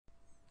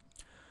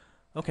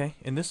Okay,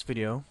 in this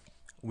video,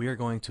 we are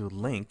going to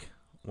link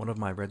one of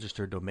my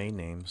registered domain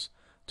names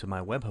to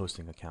my web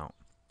hosting account.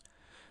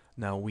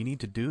 Now, we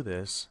need to do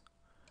this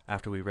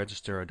after we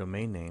register a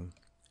domain name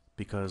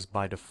because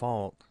by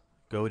default,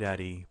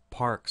 Godaddy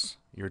parks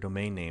your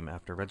domain name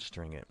after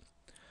registering it.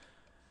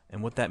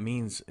 And what that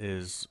means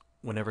is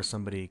whenever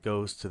somebody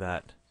goes to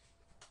that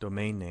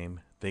domain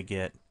name, they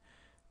get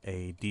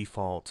a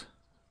default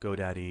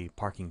Godaddy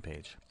parking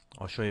page.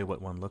 I'll show you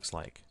what one looks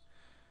like.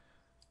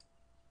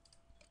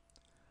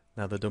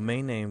 Now the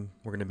domain name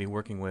we're going to be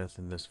working with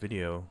in this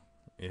video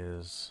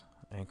is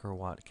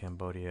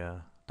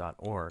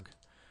angkorwatcambodia.org,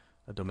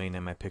 a domain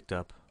name I picked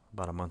up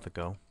about a month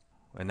ago,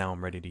 and now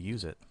I'm ready to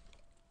use it.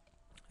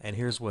 And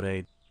here's what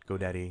a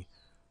Godaddy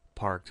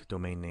parked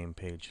domain name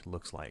page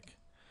looks like.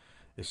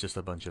 It's just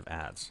a bunch of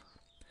ads.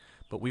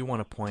 But we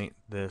want to point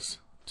this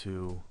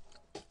to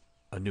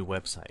a new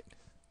website.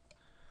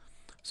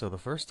 So the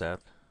first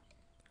step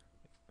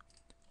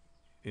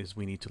is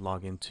we need to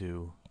log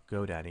into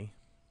Godaddy.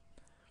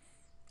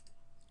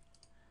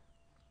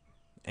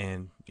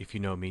 And if you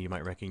know me, you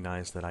might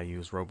recognize that I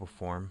use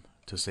RoboForm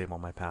to save all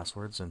my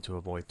passwords and to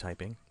avoid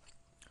typing.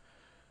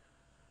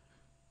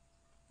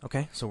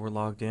 Okay, so we're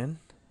logged in,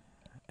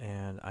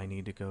 and I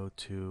need to go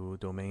to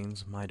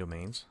Domains, My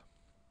Domains.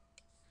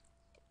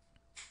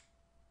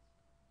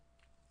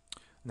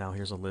 Now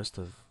here's a list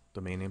of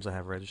domain names I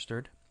have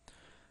registered,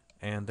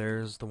 and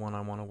there's the one I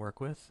want to work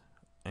with,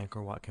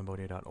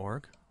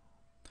 angkorwatcambodia.org.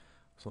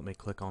 So let me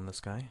click on this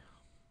guy.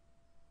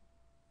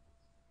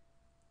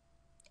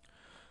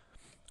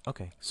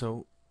 Okay,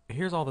 so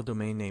here's all the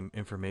domain name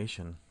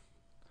information.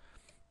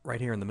 Right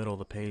here in the middle of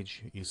the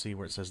page, you see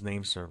where it says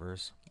name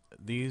servers.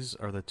 These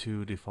are the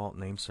two default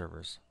name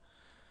servers.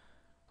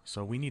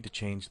 So we need to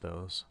change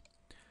those.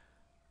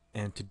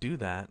 And to do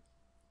that,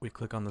 we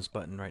click on this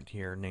button right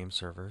here, name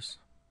servers.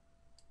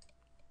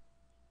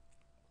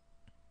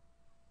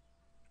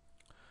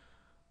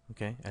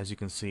 Okay, as you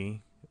can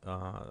see,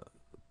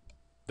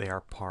 they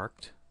are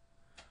parked.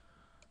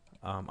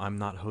 I'm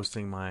not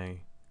hosting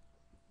my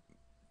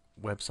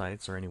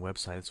websites or any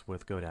websites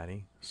with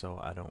Godaddy, so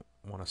I don't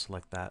want to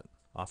select that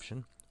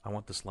option. I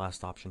want this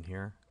last option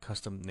here,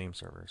 custom name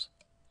servers.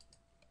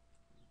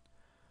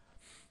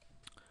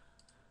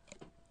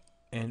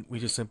 And we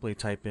just simply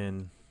type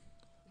in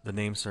the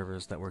name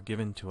servers that were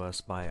given to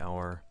us by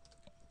our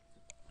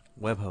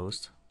web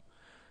host.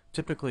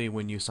 Typically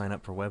when you sign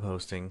up for web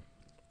hosting,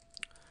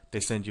 they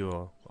send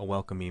you a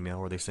welcome email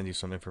or they send you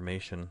some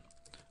information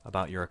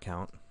about your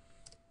account.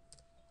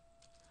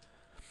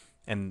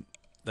 And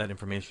that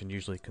information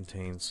usually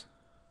contains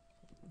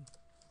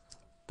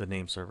the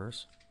name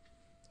servers.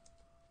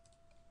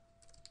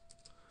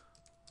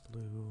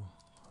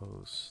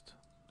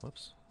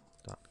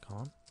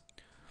 bluehost.com.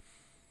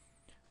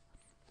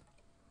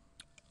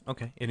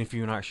 Okay, and if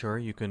you're not sure,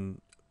 you can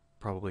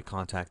probably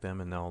contact them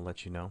and they'll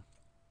let you know.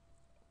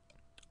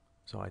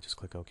 So I just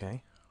click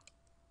OK.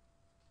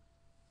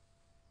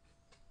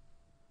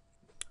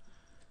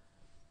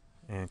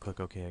 And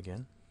click OK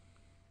again.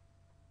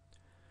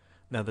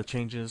 Now the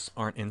changes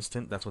aren't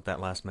instant, that's what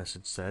that last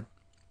message said.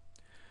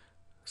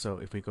 So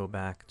if we go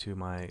back to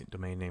my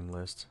domain name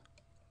list,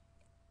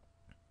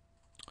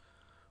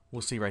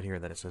 we'll see right here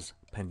that it says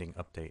pending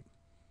update.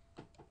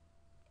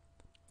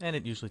 And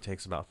it usually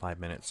takes about 5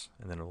 minutes,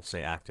 and then it'll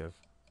say active.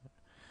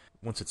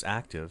 Once it's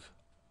active,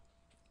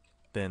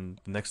 then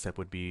the next step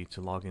would be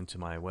to log into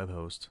my web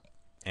host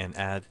and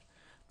add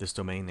this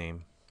domain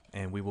name,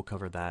 and we will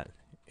cover that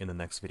in the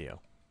next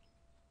video.